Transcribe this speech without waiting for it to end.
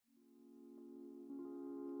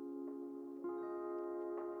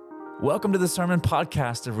Welcome to the Sermon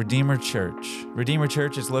Podcast of Redeemer Church. Redeemer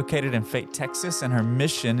Church is located in Fate, Texas, and her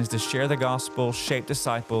mission is to share the gospel, shape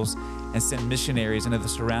disciples, and send missionaries into the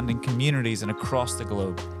surrounding communities and across the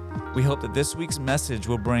globe. We hope that this week's message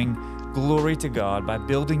will bring glory to God by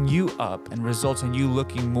building you up and result in you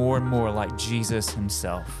looking more and more like Jesus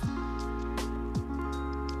himself.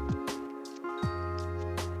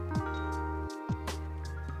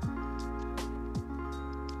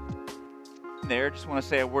 Just want to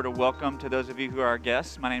say a word of welcome to those of you who are our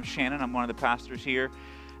guests. My name's Shannon. I'm one of the pastors here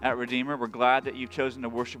at Redeemer. We're glad that you've chosen to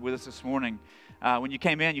worship with us this morning. When you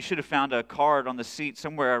came in, you should have found a card on the seat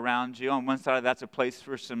somewhere around you. On one side of that's a place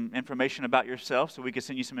for some information about yourself, so we can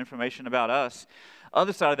send you some information about us.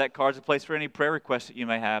 Other side of that card is a place for any prayer requests that you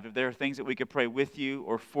may have. If there are things that we could pray with you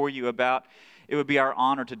or for you about, it would be our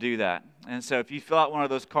honor to do that. And so if you fill out one of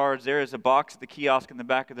those cards, there is a box at the kiosk in the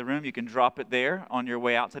back of the room. You can drop it there on your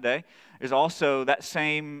way out today. There's also that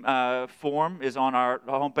same form is on our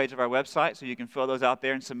homepage of our website, so you can fill those out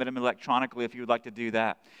there and submit them electronically if you would like to do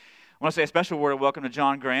that. I want to say a special word of welcome to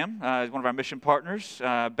John Graham. He's one of our mission partners.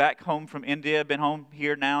 Back home from India, been home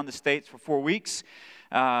here now in the States for 4 weeks.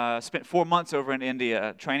 Spent 4 months over in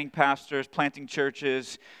India, training pastors, planting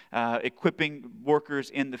churches, equipping workers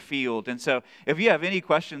in the field. And so if you have any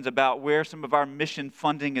questions about where some of our mission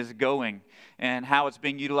funding is going and how it's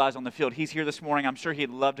being utilized on the field, he's here this morning. I'm sure he'd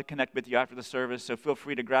love to connect with you after the service, so feel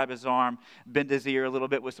free to grab his arm, bend his ear a little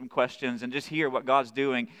bit with some questions, and just hear what God's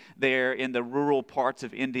doing there in the rural parts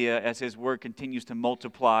of India as his word continues to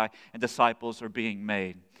multiply and disciples are being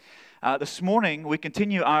made. This morning, we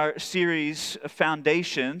continue our series,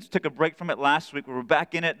 Foundations. Took a break from it last week. We're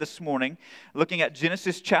back in it this morning, looking at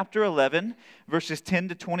Genesis chapter 11, verses 10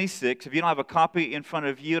 to 26. If you don't have a copy in front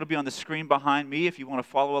of you, it'll be on the screen behind me. If you want to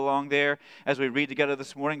follow along there as we read together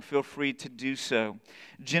this morning, feel free to do so.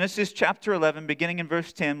 Genesis chapter 11, beginning in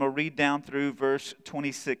verse 10, we'll read down through verse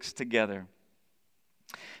 26 together.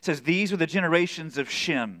 It says, "These were the generations of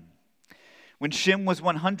Shem. When Shem was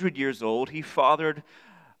 100 years old, he fathered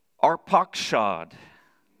Arpachshad."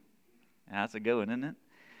 That's a good one, isn't it?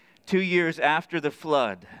 2 years after the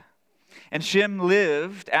flood. And Shem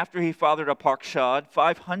lived, after he fathered Arpachshad,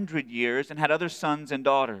 500 years and had other sons and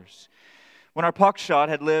daughters. When Arpachshad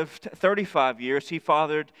had lived 35 years, he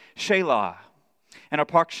fathered Shelah. And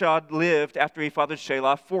Arpachshad lived, after he fathered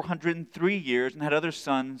Shelah, 403 years and had other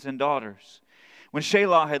sons and daughters. When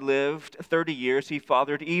Shelah had lived 30 years, he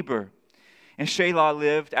fathered Eber. And Shelah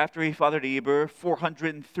lived, after he fathered Eber,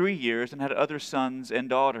 403 years and had other sons and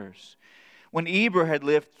daughters. When Eber had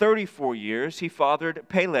lived 34 years, he fathered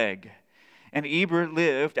Peleg. And Eber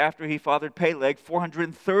lived, after he fathered Peleg,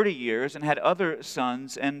 430 years and had other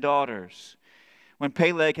sons and daughters. When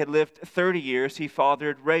Peleg had lived 30 years, he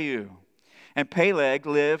fathered Reu. And Peleg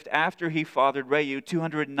lived, after he fathered Reu,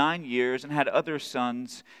 209 years and had other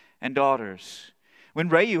sons and daughters. When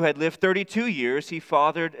Reu had lived 32 years, he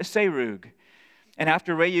fathered Serug. And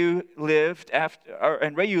Reu lived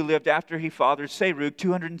after he fathered Serug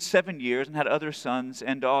 207 years and had other sons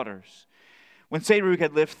and daughters. When Serug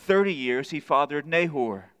had lived 30 years, he fathered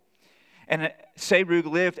Nahor. And Serug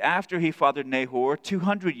lived after he fathered Nahor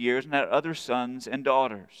 200 years and had other sons and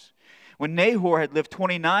daughters. When Nahor had lived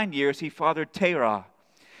 29 years, he fathered Terah.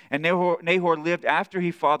 And Nahor lived after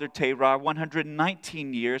he fathered Terah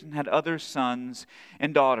 119 years and had other sons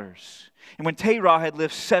and daughters. And when Terah had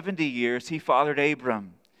lived 70 years, he fathered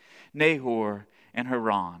Abram, Nahor, and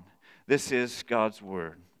Haran. This is God's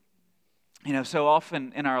word. You know, so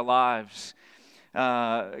often in our lives,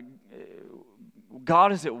 God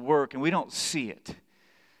is at work and we don't see it.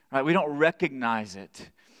 Right? We don't recognize it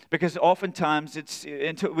because oftentimes we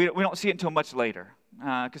don't see it until much later.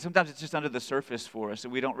 Because sometimes it's just under the surface for us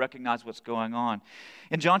and we don't recognize what's going on.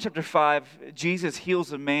 In John chapter 5, Jesus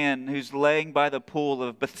heals a man who's laying by the pool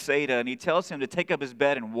of Bethsaida, and he tells him to take up his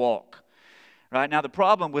bed and walk. Right? Now the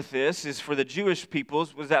problem with this is for the Jewish peoples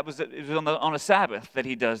it was on a Sabbath that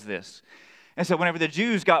he does this. And so whenever the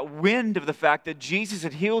Jews got wind of the fact that Jesus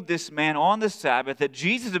had healed this man on the Sabbath, that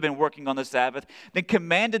Jesus had been working on the Sabbath, then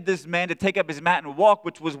commanded this man to take up his mat and walk,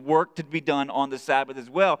 which was work to be done on the Sabbath as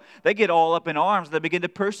well, they get all up in arms and they begin to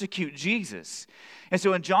persecute Jesus. And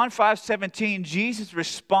so in John 5:17, Jesus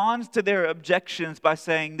responds to their objections by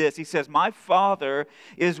saying this. He says, "My Father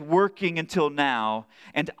is working until now,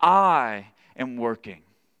 and I am working."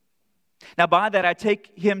 Now by that I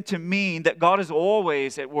take him to mean that God is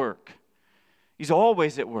always at work. He's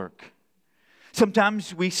always at work.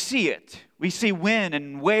 Sometimes we see it. We see when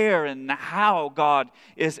and where and how God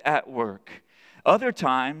is at work. Other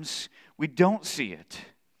times, we don't see it.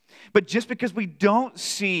 But just because we don't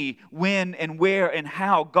see when and where and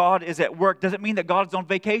how God is at work doesn't mean that God is on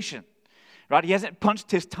vacation. right? He hasn't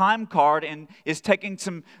punched his time card and is taking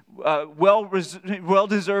some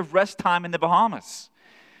well-deserved rest time in the Bahamas,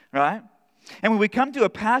 right? And when we come to a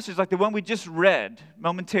passage like the one we just read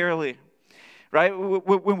momentarily, right?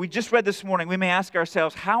 When we just read this morning, we may ask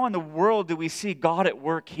ourselves, how in the world do we see God at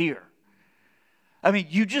work here? I mean,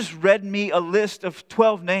 you just read me a list of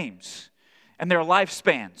 12 names and their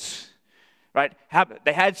lifespans, right?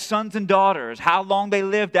 They had sons and daughters, how long they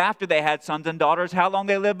lived after they had sons and daughters, how long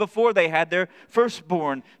they lived before they had their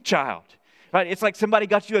firstborn child, right? It's like somebody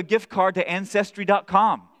got you a gift card to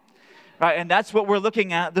Ancestry.com, right? And that's what we're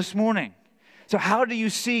looking at this morning. So how do you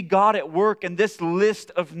see God at work in this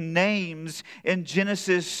list of names in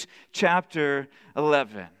Genesis chapter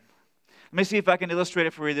 11? Let me see if I can illustrate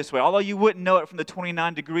it for you this way. Although you wouldn't know it from the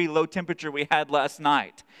 29-degree low temperature we had last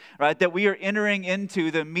night, right? That we are entering into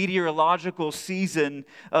the meteorological season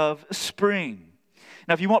of spring.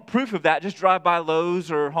 Now, if you want proof of that, just drive by Lowe's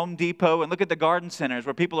or Home Depot and look at the garden centers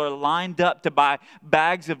where people are lined up to buy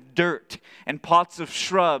bags of dirt and pots of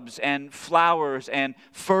shrubs and flowers and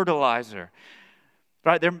fertilizer.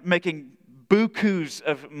 Right? They're making bukus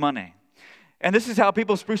of money. And this is how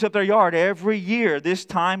people spruce up their yard every year, this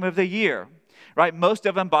time of the year. Right? Most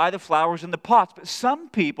of them buy the flowers in the pots. But some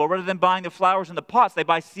people, rather than buying the flowers in the pots, they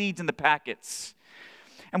buy seeds in the packets.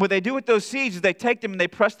 And what they do with those seeds is they take them and they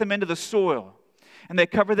press them into the soil. And they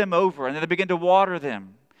cover them over. And then they begin to water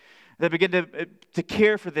them. They begin to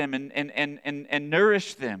care for them and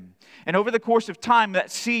nourish them. And over the course of time, that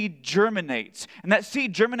seed germinates. And that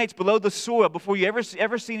seed germinates below the soil before you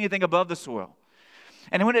ever see anything above the soil.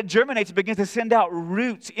 And when it germinates, it begins to send out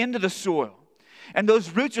roots into the soil. And those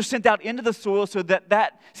roots are sent out into the soil so that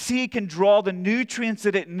that seed can draw the nutrients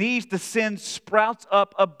that it needs to send sprouts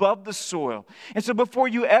up above the soil. And so before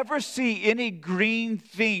you ever see any green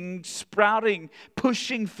thing sprouting,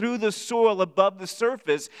 pushing through the soil above the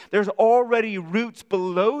surface, there's already roots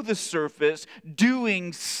below the surface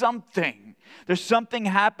doing something. There's something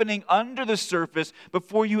happening under the surface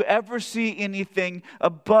before you ever see anything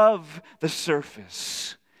above the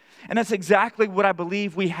surface. And that's exactly what I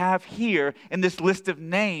believe we have here in this list of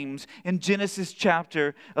names in Genesis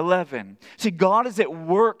chapter 11. See, God is at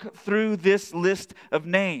work through this list of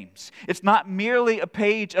names. It's not merely a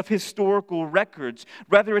page of historical records.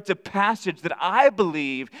 Rather, it's a passage that I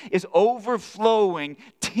believe is overflowing,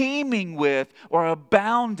 teeming with, or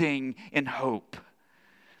abounding in hope.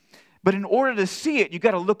 But in order to see it, you've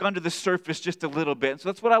got to look under the surface just a little bit. And so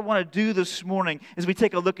that's what I want to do this morning as we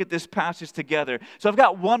take a look at this passage together. So I've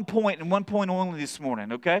got one point and one point only this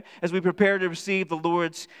morning, okay? As we prepare to receive the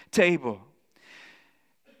Lord's table.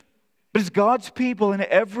 But as God's people in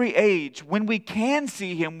every age, when we can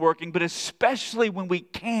see Him working, but especially when we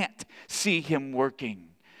can't see Him working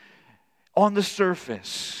on the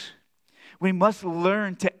surface, we must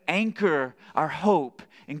learn to anchor our hope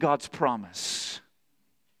in God's promise.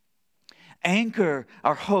 Anchor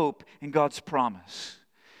our hope in God's promise.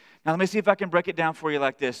 Now, let me see if I can break it down for you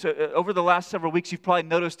like this. So, over the last several weeks, you've probably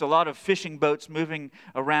noticed a lot of fishing boats moving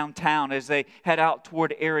around town as they head out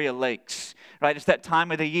toward area lakes, right? It's that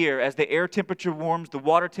time of the year. As the air temperature warms, the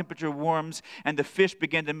water temperature warms, and the fish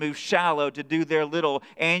begin to move shallow to do their little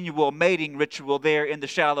annual mating ritual there in the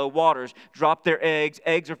shallow waters. Drop their eggs.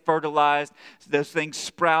 Eggs are fertilized. Those things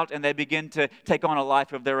sprout, and they begin to take on a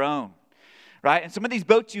life of their own. Right? And some of these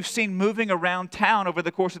boats you've seen moving around town over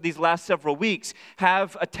the course of these last several weeks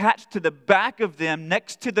have attached to the back of them,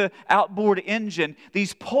 next to the outboard engine,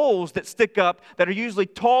 these poles that stick up that are usually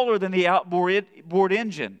taller than the outboard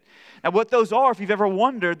engine. Now, what those are, if you've ever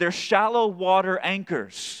wondered, they're shallow water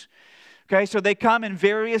anchors. Okay, so they come in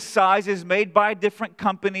various sizes made by different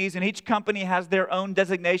companies, and each company has their own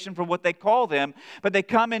designation for what they call them, but they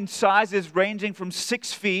come in sizes ranging from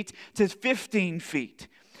 6 feet to 15 feet.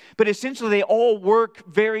 But essentially, they all work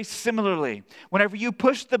very similarly. Whenever you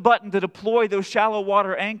push the button to deploy those shallow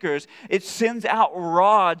water anchors, it sends out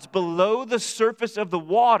rods below the surface of the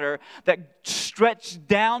water that stretch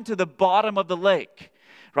down to the bottom of the lake.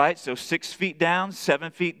 Right? So 6 feet down, 7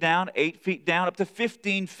 feet down, 8 feet down, up to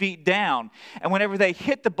 15 feet down. And whenever they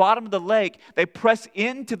hit the bottom of the lake, they press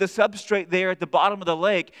into the substrate there at the bottom of the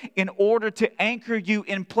lake in order to anchor you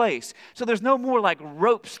in place. So there's no more like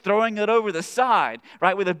ropes throwing it over the side,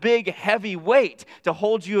 right, with a big heavy weight to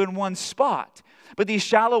hold you in one spot. But these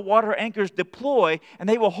shallow water anchors deploy, and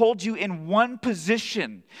they will hold you in one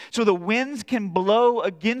position. So the winds can blow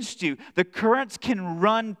against you, the currents can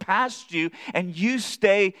run past you, and you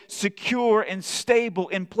stay secure and stable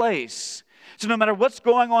in place. So no matter what's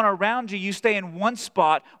going on around you, you stay in one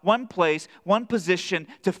spot, one place, one position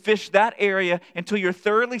to fish that area until you're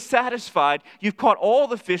thoroughly satisfied. You've caught all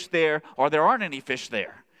the fish there, or there aren't any fish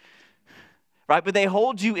there. right? But they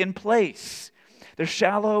hold you in place. They're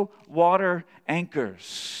shallow water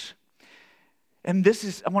anchors. And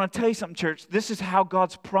I want to tell you something, church. This is how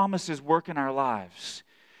God's promises work in our lives.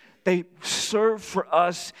 They serve for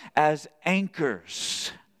us as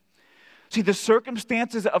anchors. See, the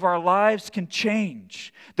circumstances of our lives can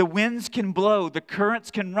change. The winds can blow. The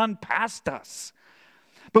currents can run past us.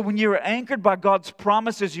 But when you are anchored by God's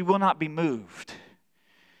promises, you will not be moved.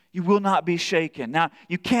 You will not be shaken. Now,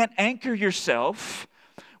 you can't anchor yourself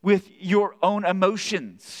with your own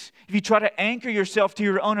emotions. If you try to anchor yourself to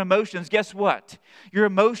your own emotions, guess what? Your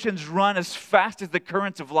emotions run as fast as the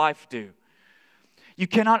currents of life do. You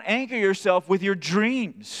cannot anchor yourself with your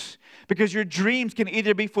dreams, because your dreams can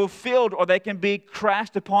either be fulfilled or they can be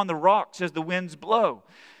crashed upon the rocks as the winds blow.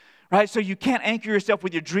 Right? So you can't anchor yourself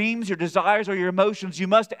with your dreams, your desires, or your emotions. You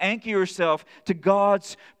must anchor yourself to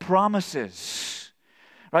God's promises.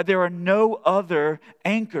 Right? There are no other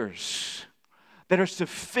anchors that are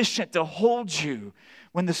sufficient to hold you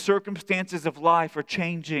when the circumstances of life are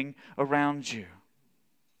changing around you.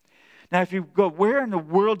 Now, if you go, where in the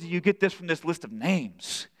world do you get this from this list of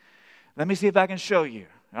names? Let me see if I can show you.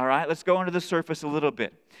 All right, let's go under the surface a little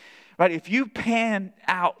bit. Right, if you pan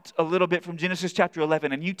out a little bit from Genesis chapter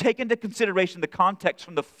 11 and you take into consideration the context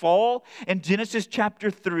from the fall in Genesis chapter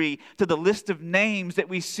 3 to the list of names that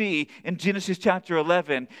we see in Genesis chapter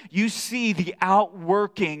 11, you see the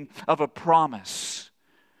outworking of a promise.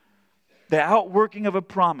 The outworking of a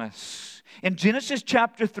promise. In Genesis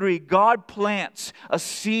chapter 3, God plants a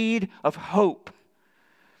seed of hope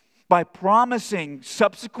by promising,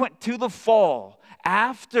 subsequent to the fall,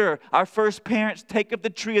 after our first parents take of the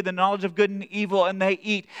tree of the knowledge of good and evil and they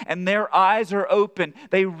eat and their eyes are open,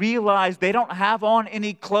 they realize they don't have on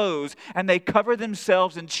any clothes and they cover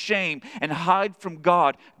themselves in shame and hide from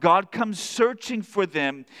God. God comes searching for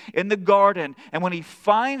them in the garden, and when He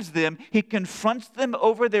finds them, He confronts them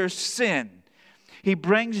over their sin. He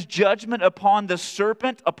brings judgment upon the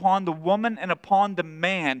serpent, upon the woman, and upon the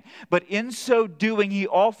man. But in so doing, He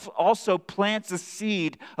also plants a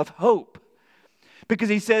seed of hope. Because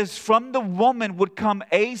He says, from the woman would come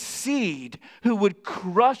a seed who would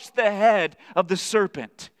crush the head of the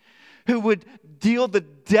serpent, who would deal the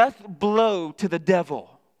death blow to the devil.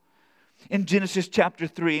 In Genesis chapter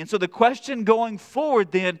 3. And so the question going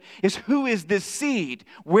forward then is, who is this seed?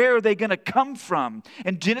 Where are they going to come from?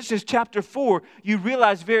 In Genesis chapter 4, you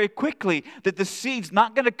realize very quickly that the seed's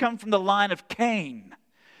not going to come from the line of Cain.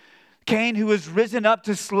 Cain, who was risen up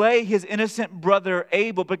to slay his innocent brother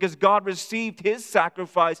Abel, because God received his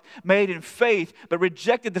sacrifice made in faith, but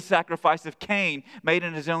rejected the sacrifice of Cain made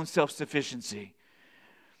in his own self-sufficiency.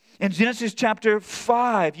 In Genesis chapter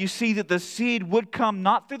 5, you see that the seed would come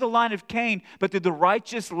not through the line of Cain, but through the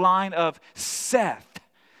righteous line of Seth,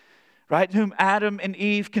 right? Whom Adam and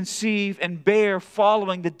Eve conceive and bear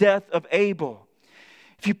following the death of Abel.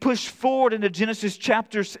 If you push forward into Genesis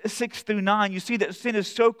chapters 6 through 9, you see that sin has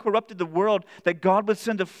so corrupted the world that God would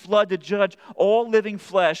send a flood to judge all living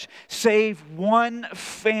flesh, save one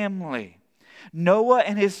family. Noah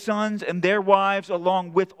and his sons and their wives,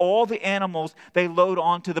 along with all the animals they load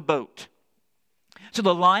onto the boat. So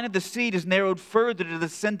the line of the seed is narrowed further to the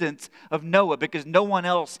descendants of Noah because no one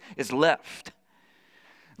else is left.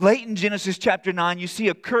 Late in Genesis chapter 9, you see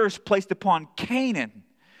a curse placed upon Canaan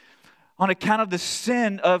on account of the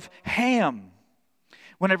sin of Ham,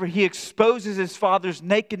 whenever he exposes his father's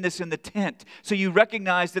nakedness in the tent. So you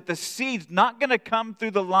recognize that the seed's not going to come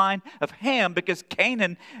through the line of Ham because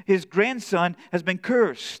Canaan, his grandson, has been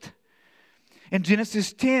cursed. In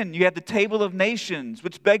Genesis 10, you have the table of nations,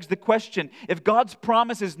 which begs the question, if God's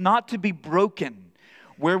promise is not to be broken,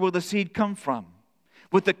 where will the seed come from?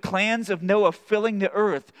 With the clans of Noah filling the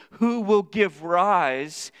earth, who will give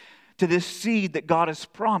rise to this seed that God has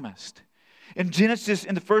promised? In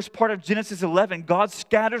the first part of Genesis 11, God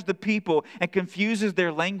scatters the people and confuses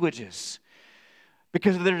their languages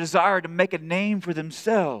because of their desire to make a name for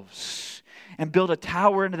themselves and build a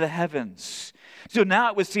tower into the heavens. So now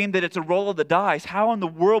it would seem that it's a roll of the dice. How in the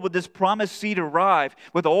world would this promised seed arrive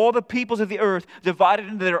with all the peoples of the earth divided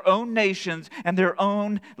into their own nations and their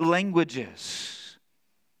own languages?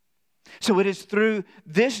 So it is through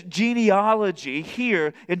this genealogy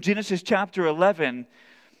here in Genesis chapter 11,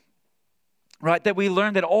 right, that we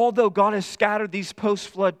learn that although God has scattered these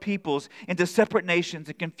post-flood peoples into separate nations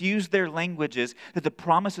and confused their languages, that the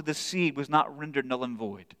promise of the seed was not rendered null and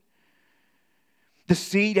void. The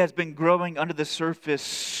seed has been growing under the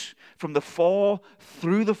surface from the fall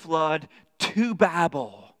through the flood to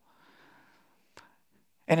Babel.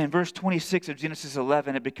 And in verse 26 of Genesis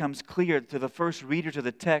 11, it becomes clear to the first readers of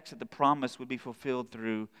the text that the promise would be fulfilled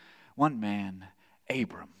through one man,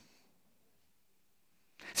 Abram.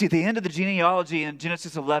 See, at the end of the genealogy in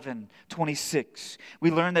Genesis 11:26,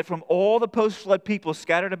 we learn that from all the post-flood people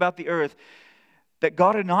scattered about the earth, that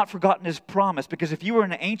God had not forgotten His promise. Because if you were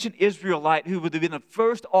an ancient Israelite who would have been the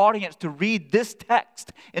first audience to read this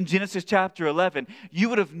text in Genesis chapter 11, you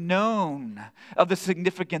would have known of the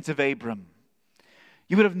significance of Abram.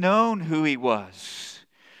 You would have known who he was.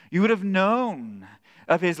 You would have known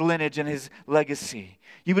of his lineage and his legacy.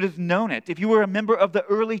 You would have known it. If you were a member of the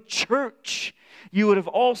early church, you would have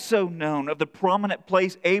also known of the prominent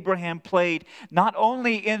place Abraham played, not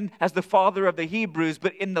only as the father of the Hebrews,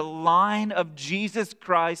 but in the line of Jesus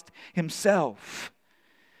Christ Himself.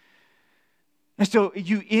 And so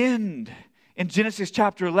you end in Genesis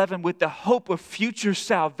chapter 11 with the hope of future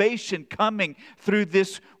salvation coming through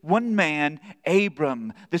this one man,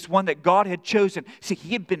 Abram, this one that God had chosen. See,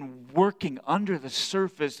 he had been working under the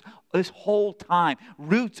surface this whole time.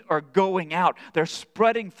 Roots are going out. They're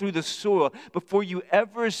spreading through the soil before you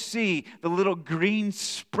ever see the little green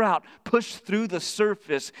sprout push through the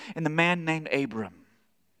surface in the man named Abram.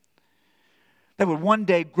 That would one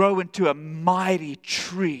day grow into a mighty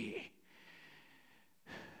tree.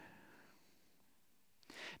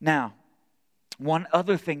 Now, one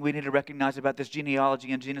other thing we need to recognize about this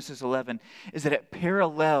genealogy in Genesis 11 is that it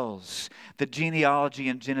parallels the genealogy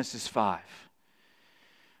in Genesis 5.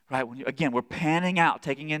 Right? Again, we're panning out,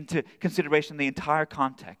 taking into consideration the entire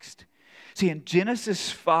context. See, in Genesis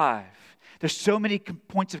 5, there's so many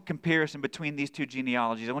points of comparison between these two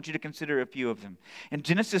genealogies. I want you to consider a few of them. In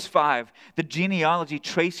Genesis 5, the genealogy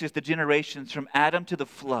traces the generations from Adam to the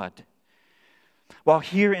flood. While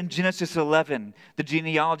here in Genesis 11, the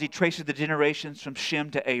genealogy traces the generations from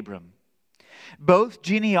Shem to Abram. Both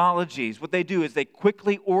genealogies, what they do is they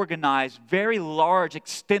quickly organize very large,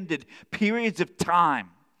 extended periods of time,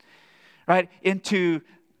 right, into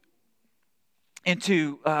 10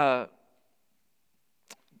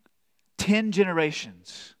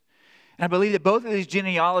 generations. And I believe that both of these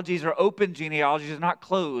genealogies are open genealogies, they're not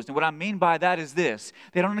closed. And what I mean by that is this: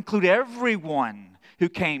 they don't include everyone who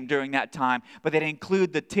came during that time, but they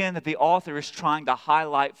include the 10 that the author is trying to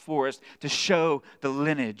highlight for us to show the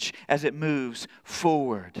lineage as it moves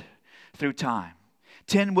forward through time.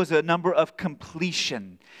 10 was a number of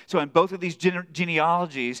completion. So in both of these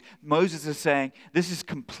genealogies, Moses is saying, this is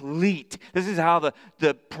complete. This is how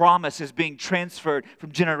the promise is being transferred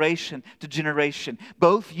from generation to generation.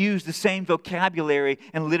 Both use the same vocabulary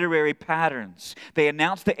and literary patterns. They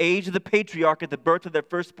announce the age of the patriarch at the birth of their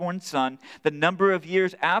firstborn son, the number of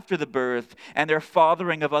years after the birth, and their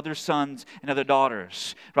fathering of other sons and other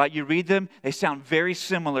daughters. Right? You read them, they sound very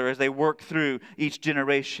similar as they work through each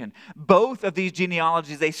generation. Both of these genealogies,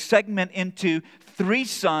 they segment into 3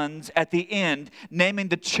 sons at the end, naming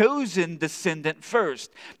the chosen descendant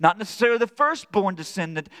first. Not necessarily the firstborn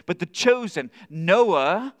descendant, but the chosen.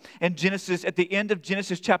 Noah and Genesis at the end of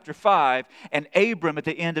Genesis chapter 5, and Abram at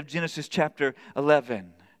the end of Genesis chapter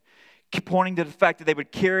 11. Pointing to the fact that they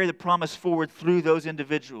would carry the promise forward through those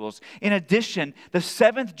individuals. In addition, the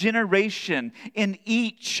 7th generation in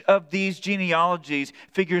each of these genealogies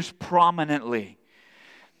figures prominently.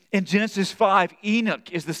 In Genesis 5,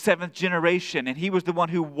 Enoch is the 7th generation, and he was the one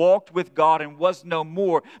who walked with God and was no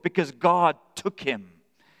more because God took him.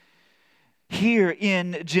 Here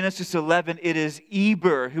in Genesis 11, it is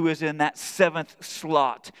Eber who is in that 7th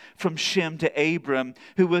slot from Shem to Abram,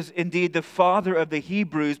 who was indeed the father of the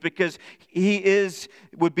Hebrews because he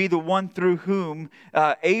would be the one through whom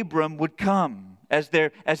Abram would come as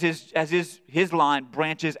his line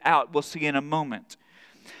branches out. We'll see in a moment.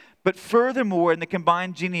 But furthermore, in the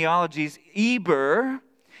combined genealogies, Eber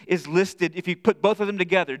is listed, if you put both of them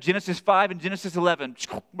together, Genesis 5 and Genesis 11,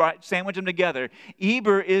 right, sandwich them together.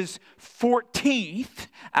 Eber is 14th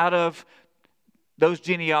out of those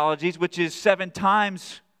genealogies, which is 7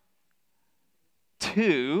 times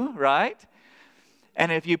 2, right?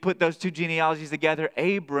 And if you put those two genealogies together,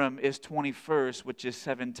 Abram is 21st, which is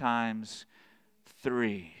 7 times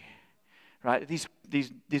 3. Right?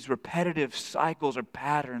 These repetitive cycles or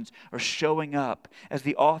patterns are showing up as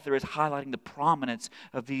the author is highlighting the prominence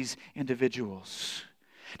of these individuals.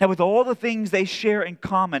 Now, with all the things they share in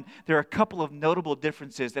common, there are a couple of notable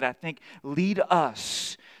differences that I think lead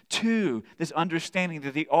us to this understanding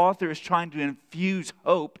that the author is trying to infuse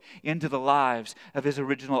hope into the lives of his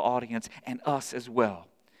original audience and us as well.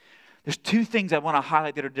 There's 2 things I want to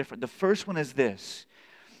highlight that are different. The first one is this.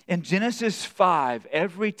 In Genesis 5,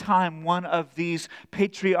 every time one of these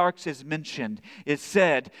patriarchs is mentioned, it's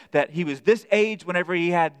said that he was this age whenever he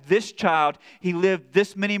had this child, he lived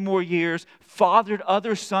this many more years, fathered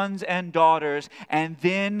other sons and daughters, and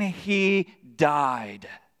then he died.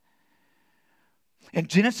 In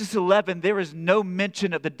Genesis 11, there is no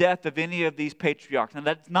mention of the death of any of these patriarchs. Now,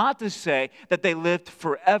 that's not to say that they lived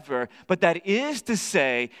forever, but that is to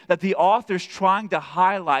say that the author's trying to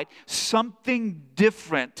highlight something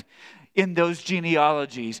different in those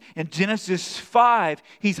genealogies. In Genesis 5,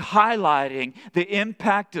 he's highlighting the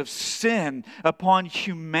impact of sin upon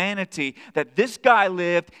humanity, that this guy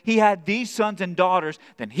lived, he had these sons and daughters,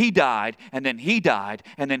 then he died, and then he died,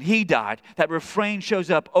 and then he died. That refrain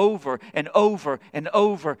shows up over and over and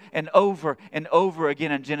over and over and over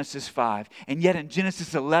again in Genesis 5. And yet in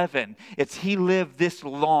Genesis 11, it's he lived this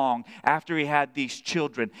long after he had these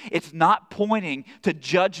children. It's not pointing to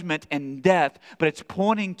judgment and death, but it's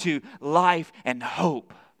pointing to life and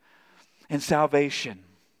hope and salvation.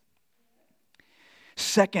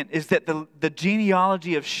 Second is that the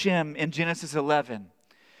genealogy of Shem in Genesis 11,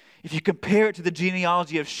 if you compare it to the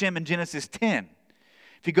genealogy of Shem in Genesis 10,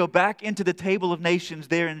 if you go back into the table of nations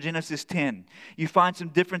there in Genesis 10, you find some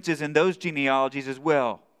differences in those genealogies as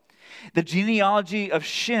well. The genealogy of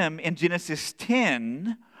Shem in Genesis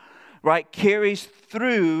 10, right, carries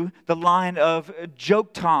through the line of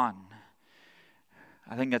Joktan.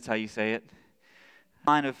 I think that's how you say it.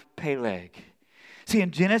 Line of Peleg. See,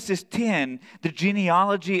 in Genesis 10, the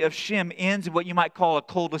genealogy of Shem ends in what you might call a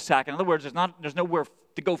cul-de-sac. In other words, there's nowhere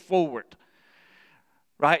to go forward.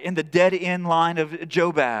 Right? In the dead-end line of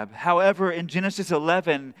Jobab. However, in Genesis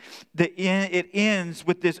 11, it ends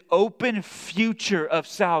with this open future of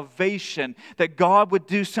salvation, that God would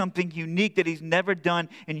do something unique that He's never done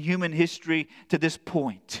in human history to this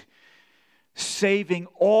point. Saving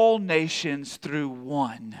all nations through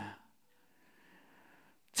one.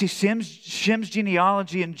 See, Shem's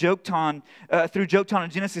genealogy in through Joktan in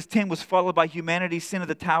Genesis 10 was followed by humanity's sin of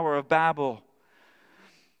the Tower of Babel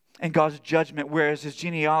and God's judgment, whereas his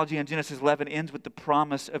genealogy in Genesis 11 ends with the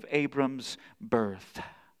promise of Abram's birth.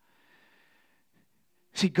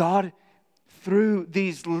 See, God, through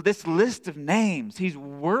this list of names, He's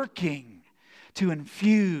working to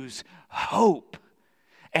infuse hope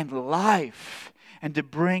and life, and to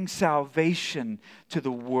bring salvation to the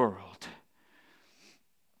world.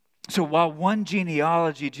 So while one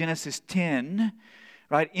genealogy, Genesis 10,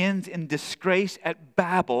 right, ends in disgrace at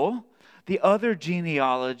Babel, the other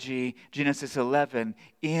genealogy, Genesis 11,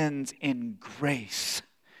 ends in grace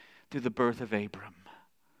through the birth of Abram.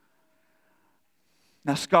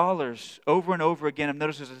 Now scholars over and over again have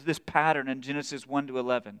noticed this pattern in Genesis 1 to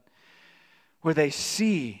 11, where they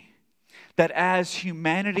see that as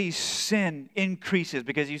humanity's sin increases,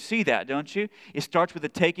 because you see that, don't you? It starts with the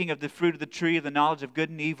taking of the fruit of the tree of the knowledge of good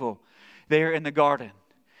and evil there in the garden.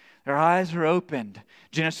 Their eyes are opened.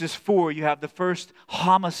 Genesis 4, you have the first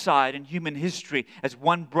homicide in human history as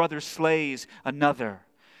one brother slays another.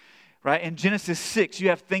 Right? In Genesis 6, you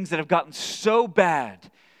have things that have gotten so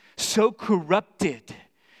bad, so corrupted,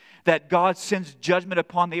 that God sends judgment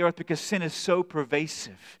upon the earth because sin is so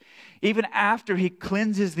pervasive. Even after He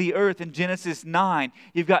cleanses the earth in Genesis 9,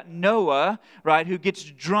 you've got Noah, right, who gets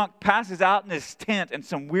drunk, passes out in his tent, and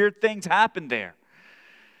some weird things happen there.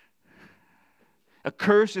 A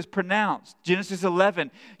curse is pronounced. Genesis 11,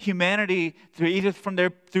 humanity,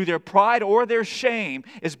 through their pride or their shame,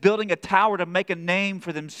 is building a tower to make a name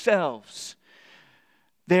for themselves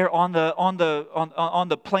there on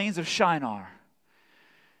the plains of Shinar.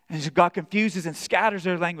 And so God confuses and scatters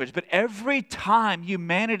their language. But every time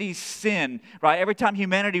humanity sin, right, every time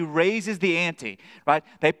humanity raises the ante, right,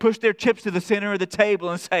 they push their chips to the center of the table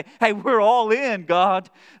and say, hey, we're all in, God,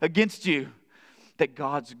 against you. That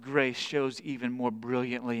God's grace shows even more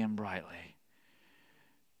brilliantly and brightly.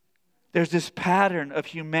 There's this pattern of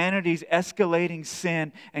humanity's escalating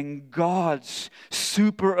sin and God's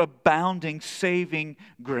superabounding saving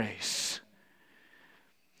grace.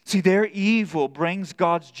 See, their evil brings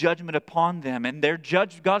God's judgment upon them, and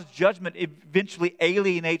God's judgment eventually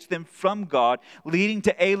alienates them from God, leading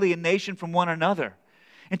to alienation from one another,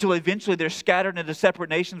 until eventually they're scattered into separate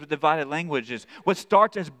nations with divided languages. What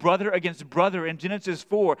starts as brother against brother in Genesis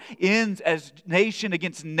 4 ends as nation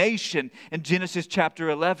against nation in Genesis chapter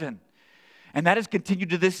 11. And that has continued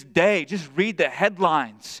to this day. Just read the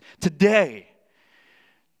headlines today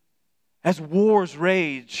as wars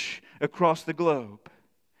rage across the globe.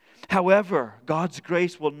 However, God's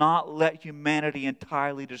grace will not let humanity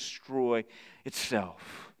entirely destroy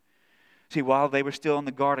itself. See, while they were still in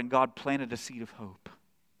the garden, God planted a seed of hope.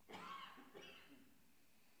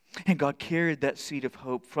 And God carried that seed of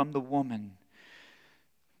hope from the woman,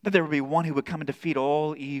 that there would be one who would come and defeat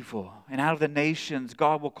all evil. And out of the nations,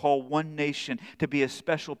 God will call one nation to be a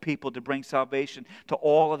special people to bring salvation to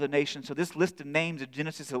all of the nations. So this list of names in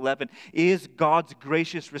Genesis 11 is God's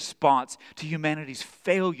gracious response to humanity's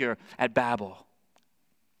failure at Babel.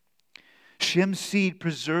 Shem's seed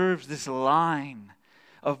preserves this line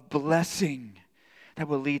of blessing that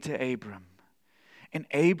will lead to Abram. And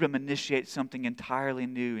Abram initiates something entirely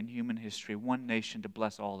new in human history, one nation to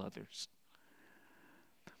bless all others.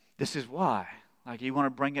 This is why, like you want to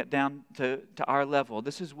bring it down to our level,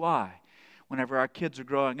 this is why whenever our kids are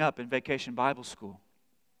growing up in Vacation Bible School,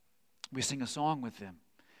 we sing a song with them.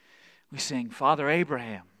 We sing, Father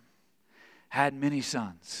Abraham had many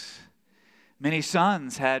sons. Many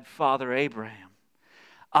sons had Father Abraham.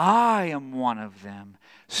 I am one of them.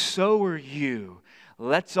 So are you.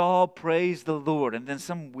 Let's all praise the Lord. And then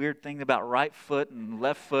some weird thing about right foot and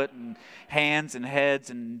left foot and hands and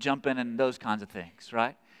heads and jumping and those kinds of things,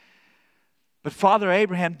 right? But Father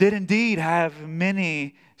Abraham did indeed have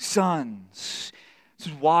many sons. This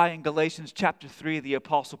is why in Galatians chapter 3, the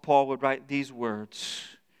Apostle Paul would write these words.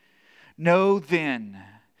 Know then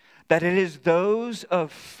that it is those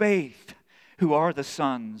of faith who are the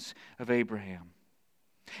sons of Abraham.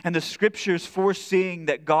 And the Scriptures, foreseeing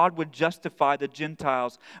that God would justify the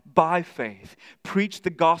Gentiles by faith, preached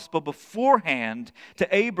the gospel beforehand to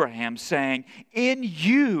Abraham, saying, in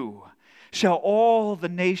you shall all the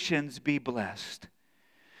nations be blessed.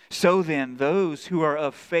 So then, those who are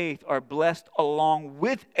of faith are blessed along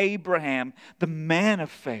with Abraham, the man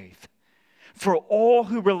of faith. For all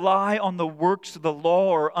who rely on the works of the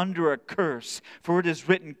law are under a curse. For it is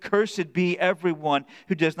written, cursed be everyone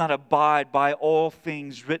who does not abide by all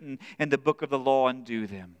things written in the book of the law and do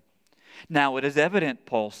them. Now it is evident,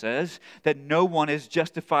 Paul says, that no one is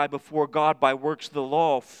justified before God by works of the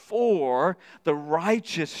law, for the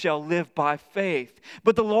righteous shall live by faith.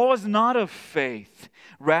 But the law is not of faith.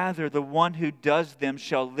 Rather, the one who does them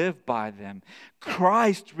shall live by them.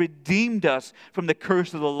 Christ redeemed us from the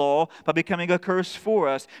curse of the law by becoming a curse for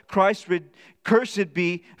us. Cursed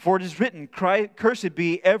be, for it is written, cursed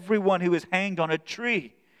be everyone who is hanged on a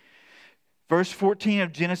tree. Verse 14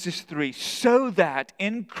 of Genesis 3, so that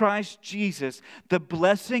in Christ Jesus the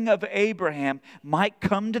blessing of Abraham might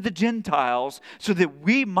come to the Gentiles, so that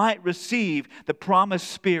we might receive the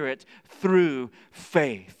promised Spirit through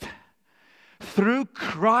faith. Through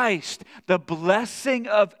Christ, the blessing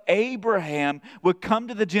of Abraham would come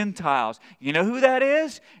to the Gentiles. You know who that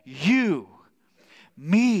is? You,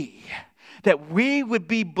 me. That we would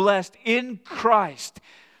be blessed in Christ.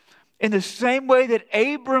 In the same way that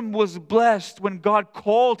Abram was blessed when God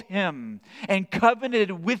called him and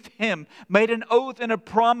covenanted with him, made an oath and a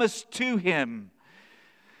promise to him.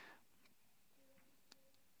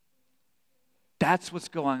 That's what's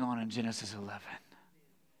going on in Genesis 11.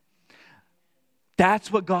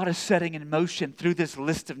 That's what God is setting in motion through this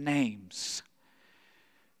list of names.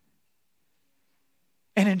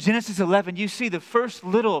 And in Genesis 11, you see the first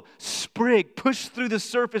little sprig pushed through the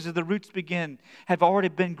surface as the roots have already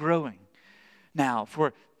been growing now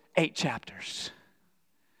for 8 chapters.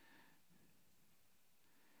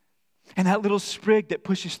 And that little sprig that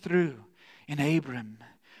pushes through in Abram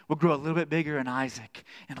will grow a little bit bigger in Isaac,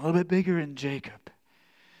 and a little bit bigger in Jacob,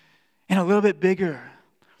 and a little bit bigger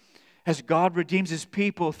as God redeems His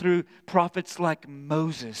people through prophets like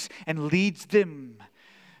Moses and leads them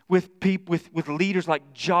with leaders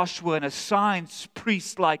like Joshua and assigns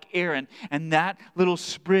priests like Aaron. And that little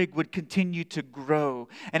sprig would continue to grow.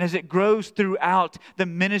 And as it grows throughout the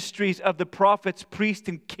ministries of the prophets, priests,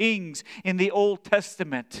 and kings in the Old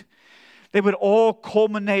Testament, they would all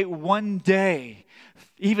culminate one day,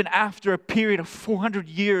 even after a period of 400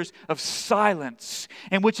 years of silence,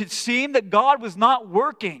 in which it seemed that God was not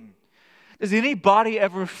working. Does anybody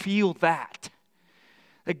ever feel that?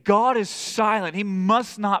 That God is silent. He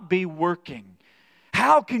must not be working.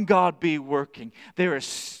 How can God be working? There are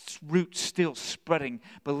roots still spreading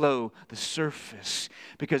below the surface.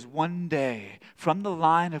 Because one day, from the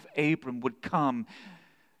line of Abram would come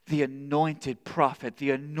the anointed prophet,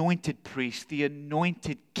 the anointed priest, the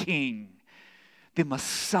anointed king, the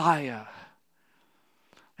Messiah.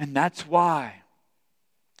 And that's why,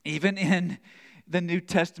 even in the New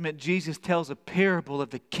Testament, Jesus tells a parable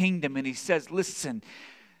of the kingdom, and He says, listen,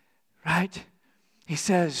 right? He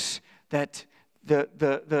says that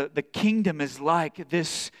the kingdom is like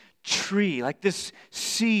this tree, like this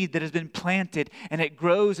seed that has been planted, and it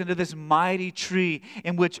grows into this mighty tree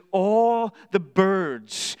in which all the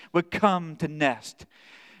birds would come to nest.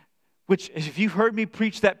 Which, if you've heard me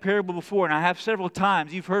preach that parable before, and I have several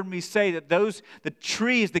times, you've heard me say that the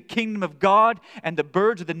tree is the kingdom of God, and the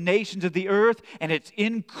birds are the nations of the earth, and it's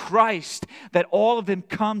in Christ that all of them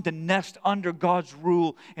come to nest under God's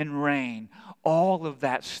rule and reign. All of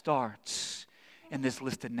that starts in this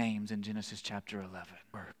list of names in Genesis chapter 11.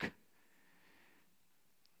 Work.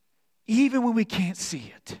 Even when we can't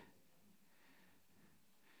see it.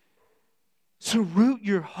 So root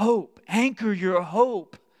your hope, anchor your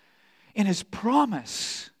hope in His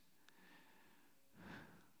promise.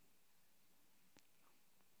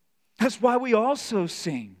 That's why we also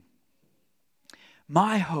sing,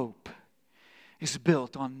 my hope is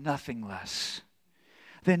built on nothing less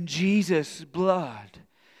than Jesus' blood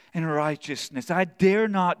and righteousness. I dare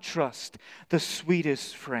not trust the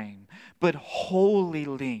sweetest frame, but wholly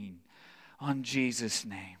lean on Jesus'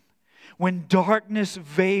 name. When darkness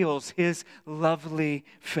veils His lovely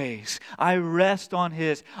face, I rest on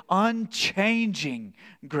His unchanging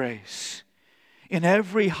grace. In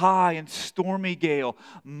every high and stormy gale,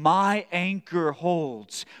 my anchor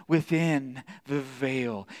holds within the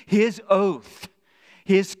veil. His oath,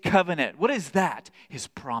 His covenant. What is that? His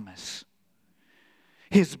promise.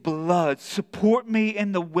 His blood support me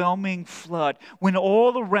in the whelming flood. When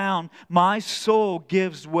all around my soul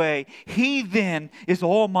gives way, He then is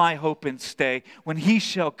all my hope and stay. When He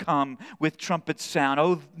shall come with trumpet sound,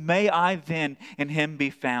 oh, may I then in Him be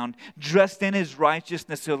found, dressed in His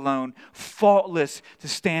righteousness alone, faultless to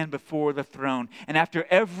stand before the throne. And after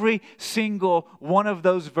every single one of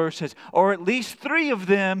those verses, or at least 3 of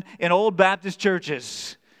them in old Baptist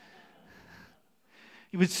churches,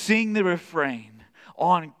 you would sing the refrain,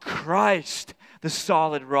 on Christ, the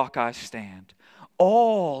solid rock I stand.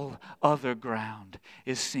 All other ground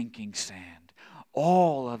is sinking sand.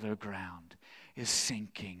 All other ground is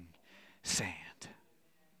sinking sand.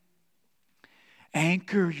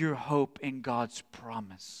 Anchor your hope in God's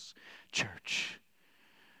promise, church.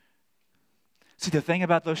 See, the thing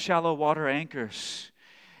about those shallow water anchors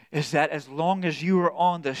is that as long as you are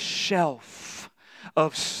on the shelf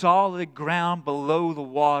of solid ground below the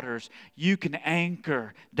waters, you can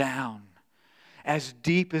anchor down as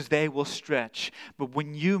deep as they will stretch. But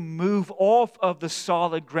when you move off of the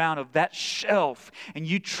solid ground of that shelf and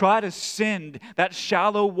you try to send that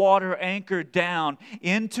shallow water anchor down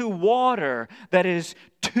into water that is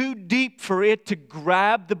too deep for it to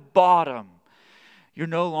grab the bottom, you're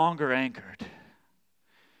no longer anchored.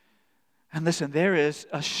 And listen, there is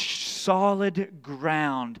a solid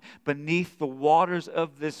ground beneath the waters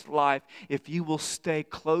of this life if you will stay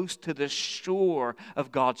close to the shore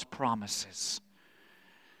of God's promises.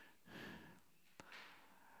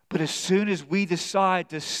 But as soon as we decide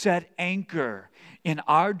to set anchor in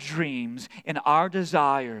our dreams, in our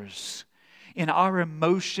desires, in our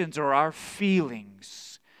emotions or our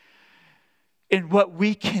feelings, in what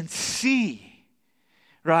we can see,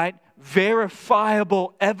 right?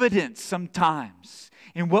 Verifiable evidence sometimes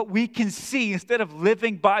in what we can see, instead of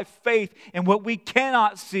living by faith in what we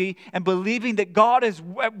cannot see and believing that God is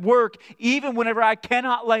at work even whenever I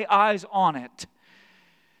cannot lay eyes on it.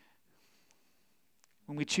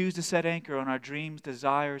 When we choose to set anchor on our dreams,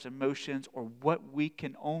 desires, emotions, or what we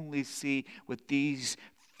can only see with these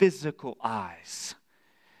physical eyes,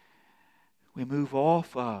 we move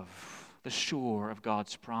off of the shore of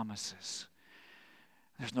God's promises.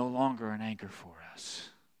 There's no longer an anchor for us.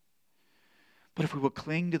 But if we will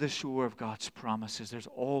cling to the shore of God's promises, there's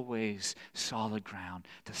always solid ground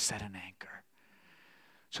to set an anchor.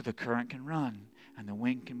 So the current can run and the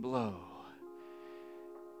wind can blow,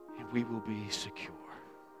 and we will be secure.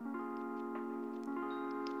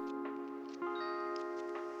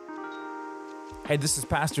 Hey, this is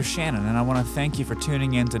Pastor Shannon, and I want to thank you for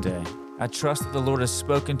tuning in today. I trust that the Lord has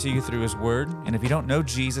spoken to you through His Word, and if you don't know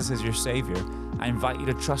Jesus as your Savior, I invite you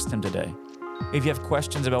to trust Him today. If you have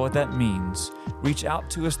questions about what that means, reach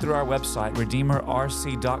out to us through our website,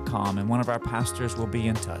 redeemerrc.com, and one of our pastors will be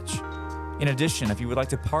in touch. In addition, if you would like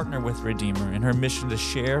to partner with Redeemer in her mission to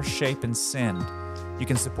share, shape, and send, you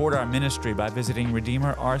can support our ministry by visiting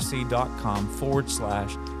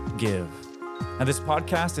redeemerrc.com/give. Now, this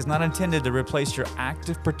podcast is not intended to replace your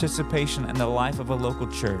active participation in the life of a local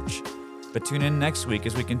church, but tune in next week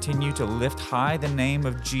as we continue to lift high the name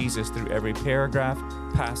of Jesus through every paragraph,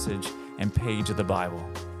 passage, and page of the Bible.